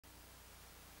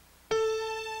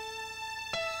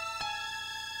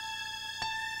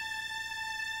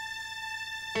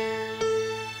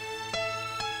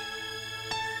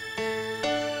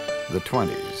The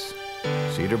 20s,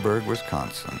 Cedarburg,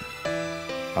 Wisconsin.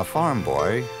 A farm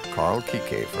boy, Carl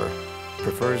Kiekhaefer,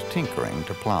 prefers tinkering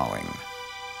to plowing.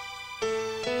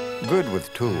 Good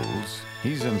with tools,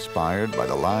 he's inspired by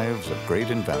the lives of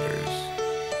great inventors.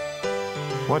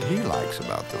 What he likes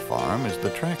about the farm is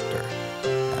the tractor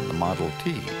and the Model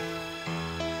T.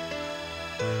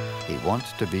 He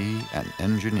wants to be an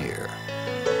engineer.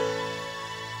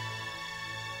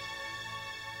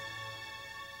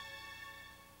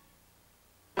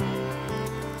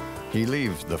 He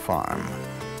leaves the farm.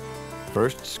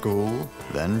 First school,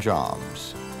 then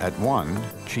jobs. At one,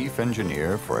 chief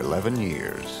engineer for 11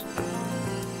 years.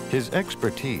 His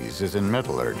expertise is in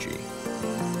metallurgy,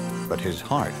 but his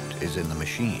heart is in the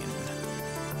machine.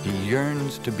 He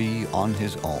yearns to be on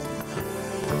his own.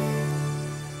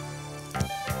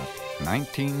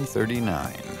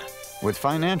 1939. With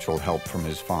financial help from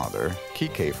his father,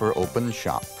 Kiekhaefer opens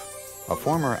shop. A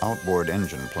former outboard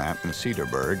engine plant in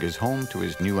Cedarburg is home to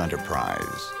his new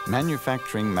enterprise,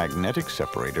 manufacturing magnetic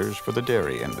separators for the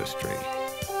dairy industry.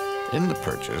 In the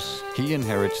purchase, he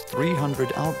inherits 300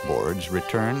 outboards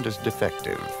returned as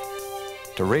defective.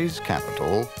 To raise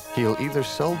capital, he'll either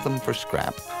sell them for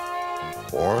scrap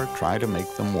or try to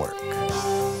make them work.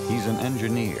 He's an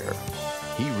engineer.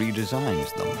 He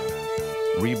redesigns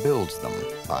them, rebuilds them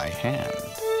by hand.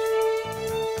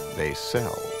 They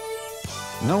sell.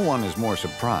 No one is more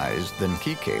surprised than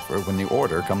Kiekhaefer when the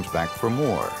order comes back for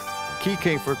more.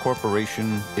 Kiekhaefer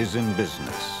Corporation is in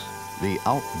business, the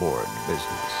outboard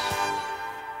business.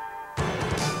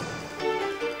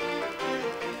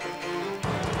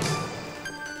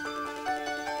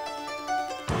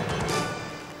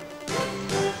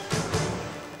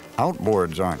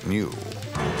 Outboards aren't new.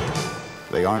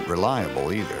 They aren't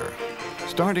reliable either.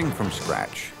 Starting from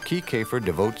scratch, Kiekhaefer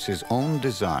devotes his own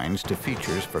designs to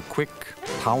features for quick,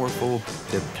 powerful,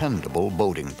 dependable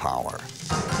boating power.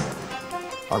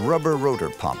 A rubber rotor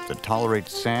pump that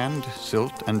tolerates sand,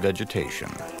 silt, and vegetation.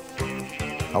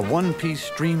 A one-piece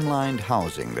streamlined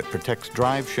housing that protects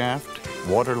drive shaft,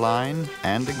 water line,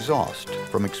 and exhaust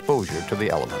from exposure to the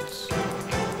elements.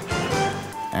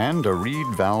 And a reed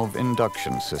valve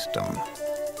induction system,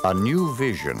 a new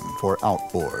vision for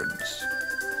outboards.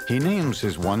 He names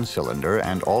his one-cylinder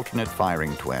and alternate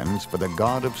firing twins for the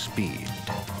god of speed,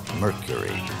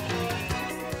 Mercury.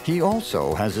 He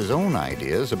also has his own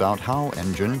ideas about how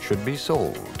engines should be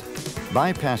sold,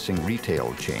 bypassing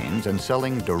retail chains and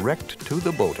selling direct to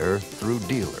the boater through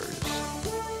dealers.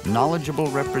 Knowledgeable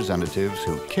representatives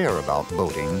who care about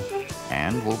boating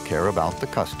and will care about the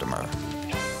customer.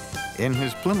 In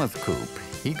his Plymouth coupe,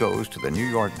 he goes to the New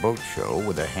York Boat Show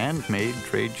with a handmade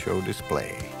trade show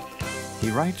display. He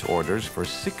writes orders for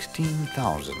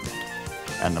 16,000,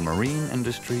 and the marine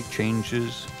industry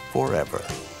changes forever.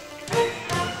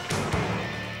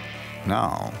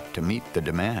 Now, to meet the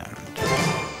demand.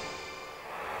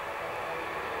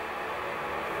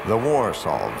 The war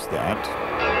solves that.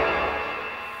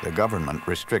 The government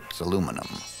restricts aluminum,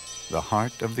 the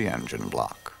heart of the engine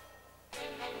block.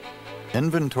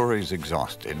 Inventories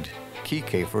exhausted,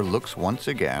 Kiekhaefer looks once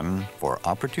again for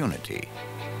opportunity.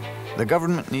 The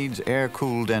government needs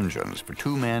air-cooled engines for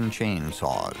two-man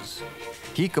chainsaws.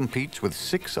 He competes with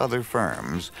 6 other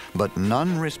firms, but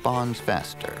none responds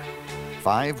faster.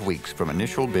 5 weeks from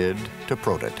initial bid to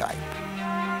prototype.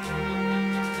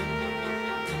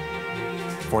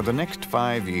 For the next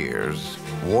 5 years,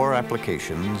 war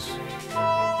applications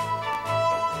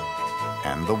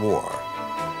and the war.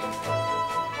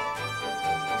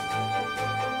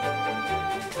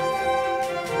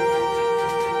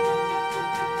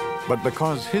 But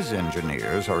because his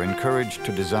engineers are encouraged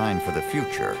to design for the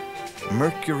future,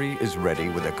 Mercury is ready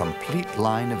with a complete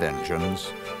line of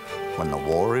engines when the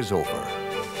war is over.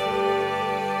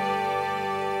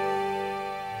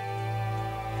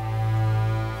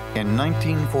 In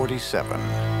 1947,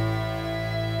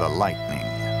 the Lightning.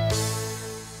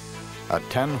 A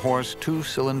 10-horse,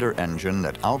 2-cylinder engine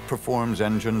that outperforms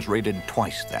engines rated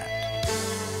twice that.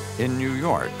 In New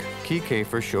York,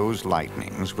 Kiekhaefer shows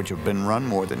Lightnings which have been run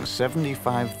more than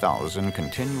 75,000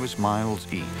 continuous miles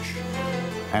each.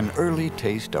 An early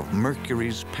taste of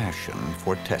Mercury's passion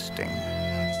for testing.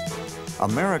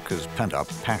 America's pent-up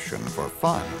passion for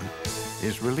fun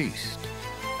is released,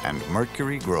 and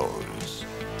Mercury grows.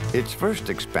 Its first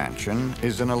expansion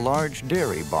is in a large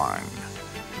dairy barn,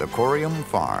 the Corium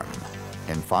Farm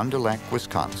in Fond du Lac,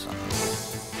 Wisconsin.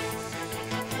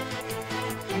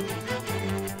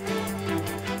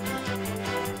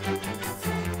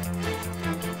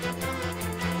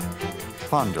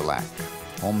 Fond du Lac,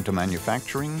 home to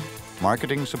manufacturing,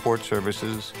 marketing support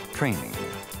services, training.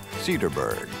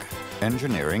 Cedarburg,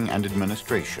 engineering and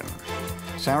administration.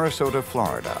 Sarasota,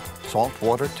 Florida,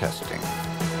 saltwater testing.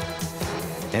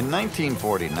 In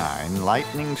 1949,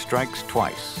 lightning strikes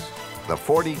twice. The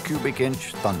 40 cubic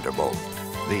inch Thunderbolt,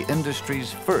 the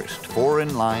industry's first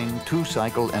 4-in-line,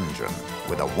 2-cycle engine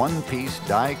with a one-piece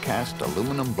die-cast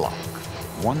aluminum block,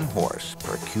 1 horse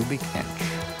per cubic inch.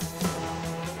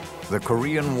 The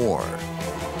Korean War,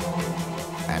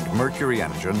 and Mercury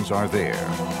engines are there,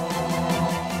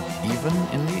 even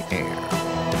in the air.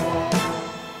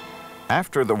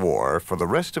 After the war, for the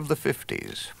rest of the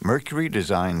 50s, Mercury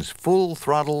designs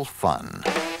full-throttle fun.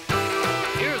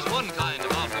 Here's one kind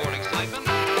of outboard excitement,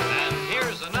 and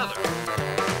here's another.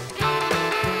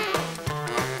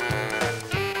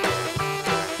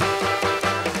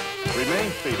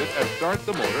 Remain seated and start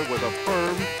the motor with a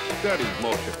firm, steady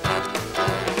motion.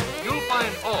 You'll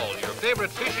find all your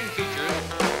favorite fishing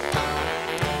features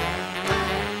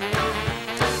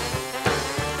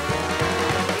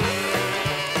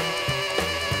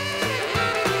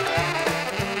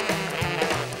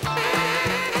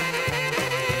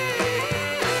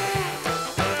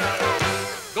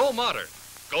Go modern.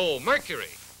 Go Mercury.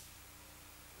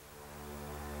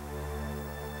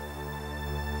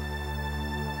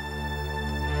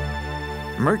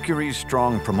 Mercury's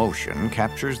strong promotion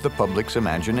captures the public's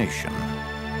imagination.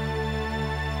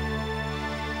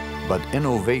 But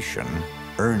innovation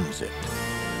earns it.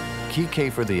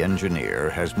 Kiefer the engineer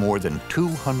has more than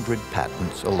 200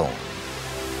 patents alone.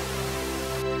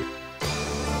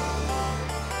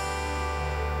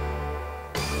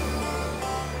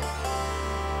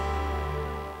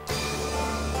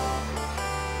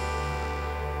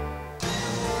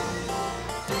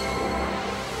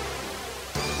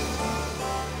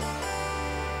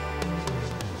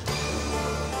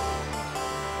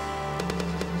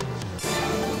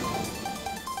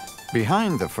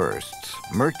 Behind the firsts,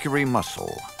 Mercury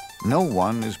muscle. No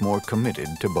one is more committed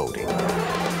to boating.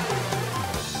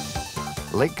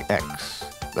 Lake X,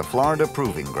 the Florida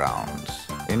Proving Grounds,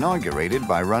 inaugurated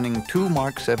by running 2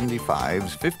 Mark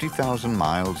 75s 50,000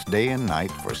 miles day and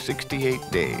night for 68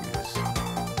 days.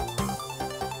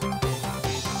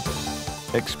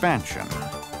 Expansion,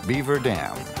 Beaver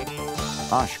Dam,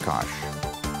 Oshkosh,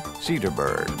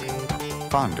 Cedarburg,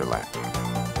 Fond du Lac,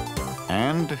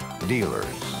 and dealers.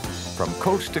 From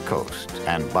coast to coast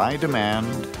and by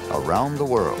demand around the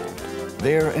world,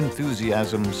 their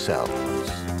enthusiasm sells.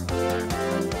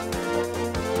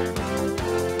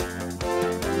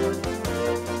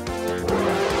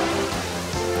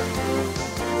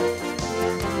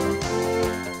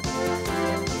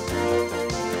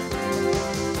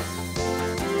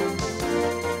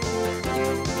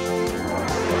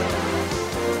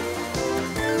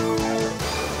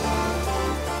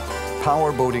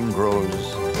 Power boating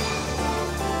grows.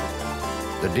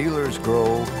 The dealers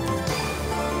grow,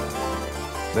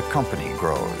 the company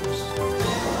grows.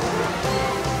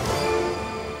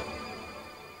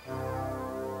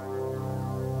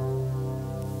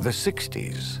 The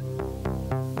 60s,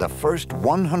 the first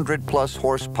 100-plus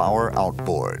horsepower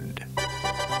outboard.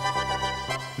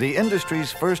 The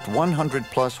industry's first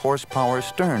 100-plus horsepower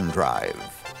stern drive,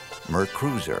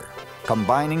 Mercruiser,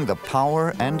 combining the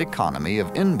power and economy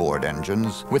of inboard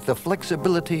engines with the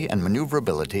flexibility and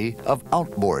maneuverability of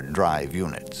outboard drive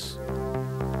units.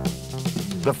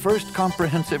 The first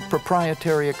comprehensive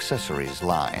proprietary accessories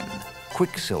line,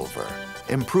 Quicksilver,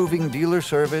 improving dealer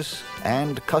service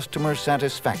and customer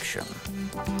satisfaction.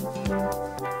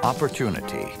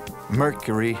 Opportunity,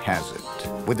 Mercury has it.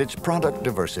 With its product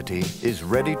diversity, is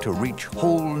ready to reach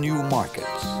whole new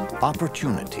markets.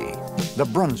 Opportunity, the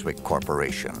Brunswick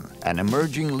Corporation, an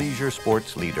emerging leisure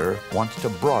sports leader, wants to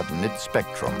broaden its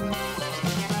spectrum.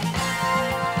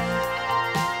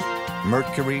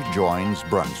 Mercury joins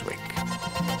Brunswick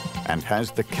and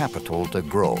has the capital to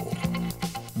grow.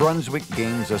 Brunswick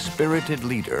gains a spirited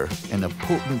leader in a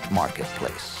potent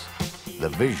marketplace. The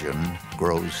vision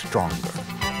grows stronger.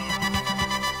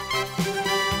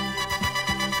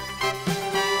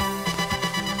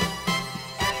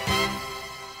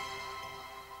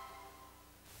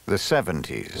 The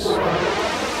 70s.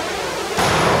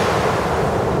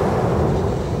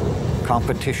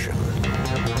 Competition.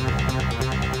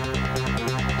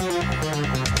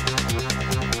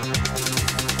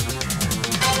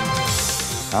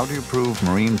 How do you prove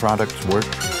marine products work?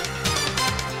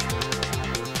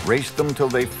 Race them till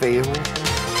they fail?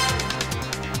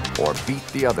 Or beat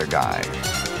the other guys,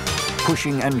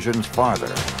 pushing engines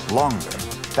farther, longer,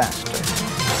 faster?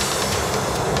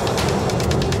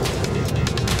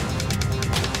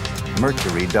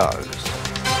 Mercury does.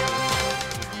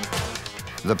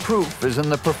 The proof is in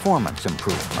the performance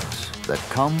improvements, that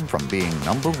come from being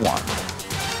number one.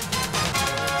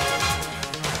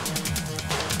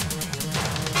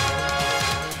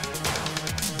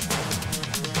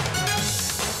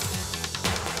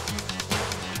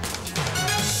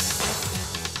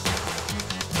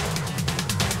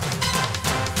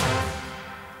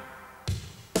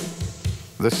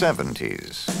 The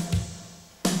 70s.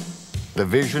 The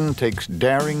vision takes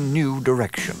daring new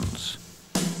directions.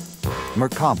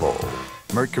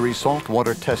 Mercury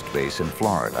saltwater test base in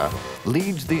Florida,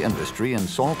 leads the industry in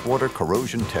saltwater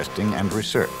corrosion testing and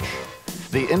research.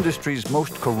 The industry's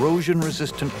most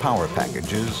corrosion-resistant power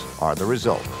packages are the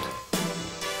result.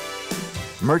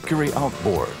 Mercury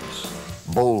outboards,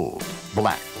 bold,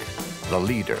 black, the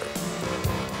leader.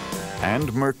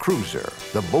 And Mercruiser,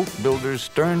 the boat builder's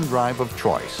stern drive of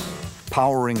choice,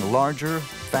 powering larger,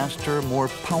 faster, more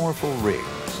powerful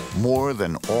rigs, more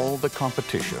than all the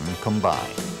competition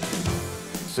combined.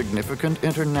 Significant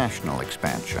international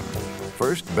expansion.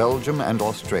 First Belgium and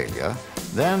Australia,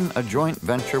 then a joint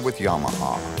venture with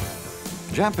Yamaha.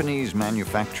 Japanese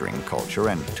manufacturing culture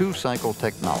and two-cycle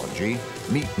technology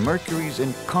meet Mercury's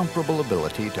incomparable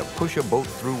ability to push a boat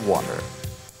through water.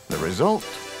 The result?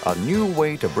 A new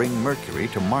way to bring Mercury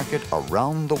to market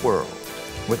around the world,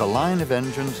 with a line of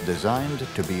engines designed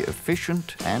to be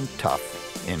efficient and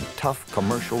tough in tough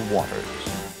commercial waters.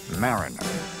 Mariner.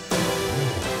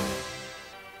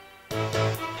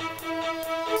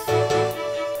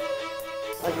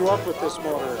 I grew up with this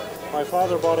motor. My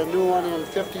father bought a new one in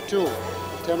 '52, a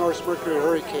 10-horse Mercury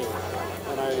Hurricane,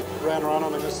 and I ran around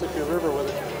on the Mississippi River with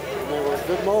it. And they were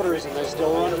good motors, and they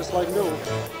still run just like new.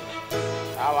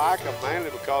 I like them mainly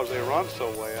because they run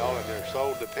so well and they're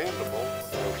so dependable.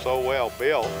 They're so well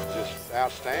built, just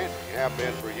outstanding. Have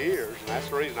been for years, and that's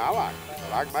the reason I like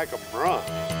them. I can make them run.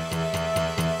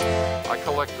 I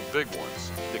collect the big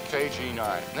ones, the KG9.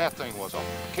 And that thing was a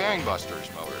gangbusters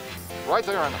motor. Right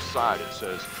there on the side it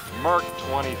says Merc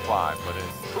 25, but in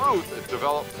truth it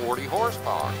developed 40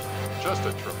 horsepower. Just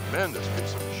a tremendous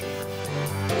piece of machinery.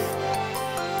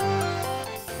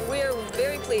 We're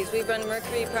very pleased. We've run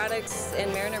Mercury products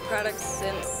and Mariner products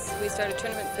since we started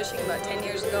tournament fishing about 10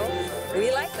 years ago. We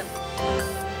like them.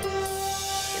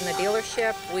 In the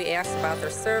dealership, we asked about their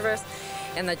service,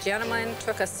 and the gentleman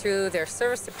took us through their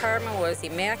service department, was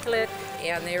immaculate,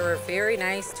 and they were very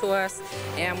nice to us,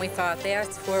 and we thought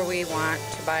that's where we want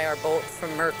to buy our boat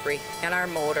from Mercury and our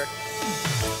motor.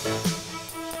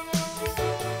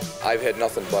 I've had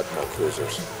nothing but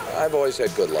Mercruisers. I've always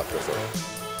had good luck with them.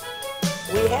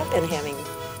 We have been having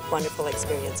wonderful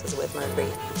experiences with Mercury.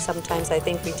 Sometimes I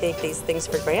think we take these things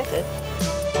for granted.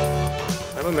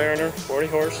 I'm a Mariner, 40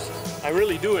 horse. I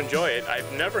really do enjoy it.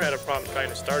 I've never had a problem trying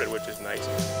to start it, which is nice.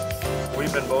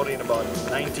 We've been boating about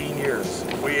 19 years.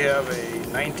 We have a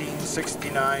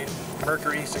 1969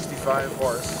 Mercury 65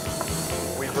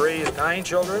 horse. We've raised 9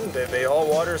 children. They all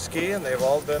water ski, and they've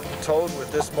all been towed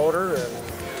with this motor.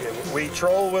 And we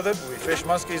troll with it, we fish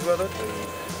muskies with it,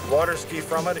 and water ski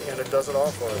from it, and it does it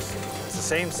all for us. It's the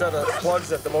same set of plugs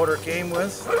that the motor came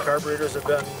with. The carburetors have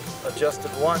been adjusted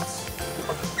once,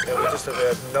 and we just have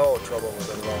had no trouble with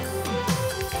it at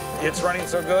all. It's running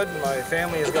so good, my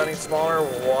family is getting smaller,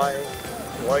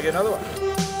 why get another one?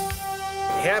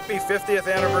 Happy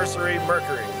 50th anniversary,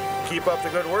 Mercury. Keep up the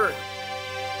good work.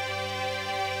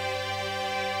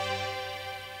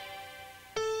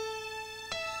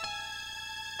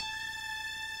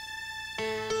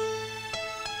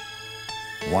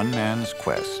 One man's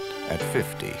quest at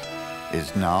 50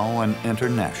 is now an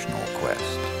international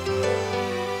quest,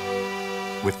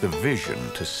 with the vision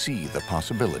to see the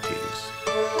possibilities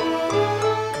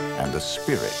and the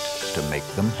spirit to make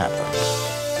them happen.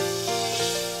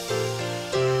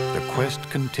 The quest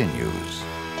continues.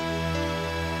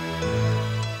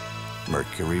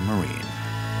 Mercury Marine.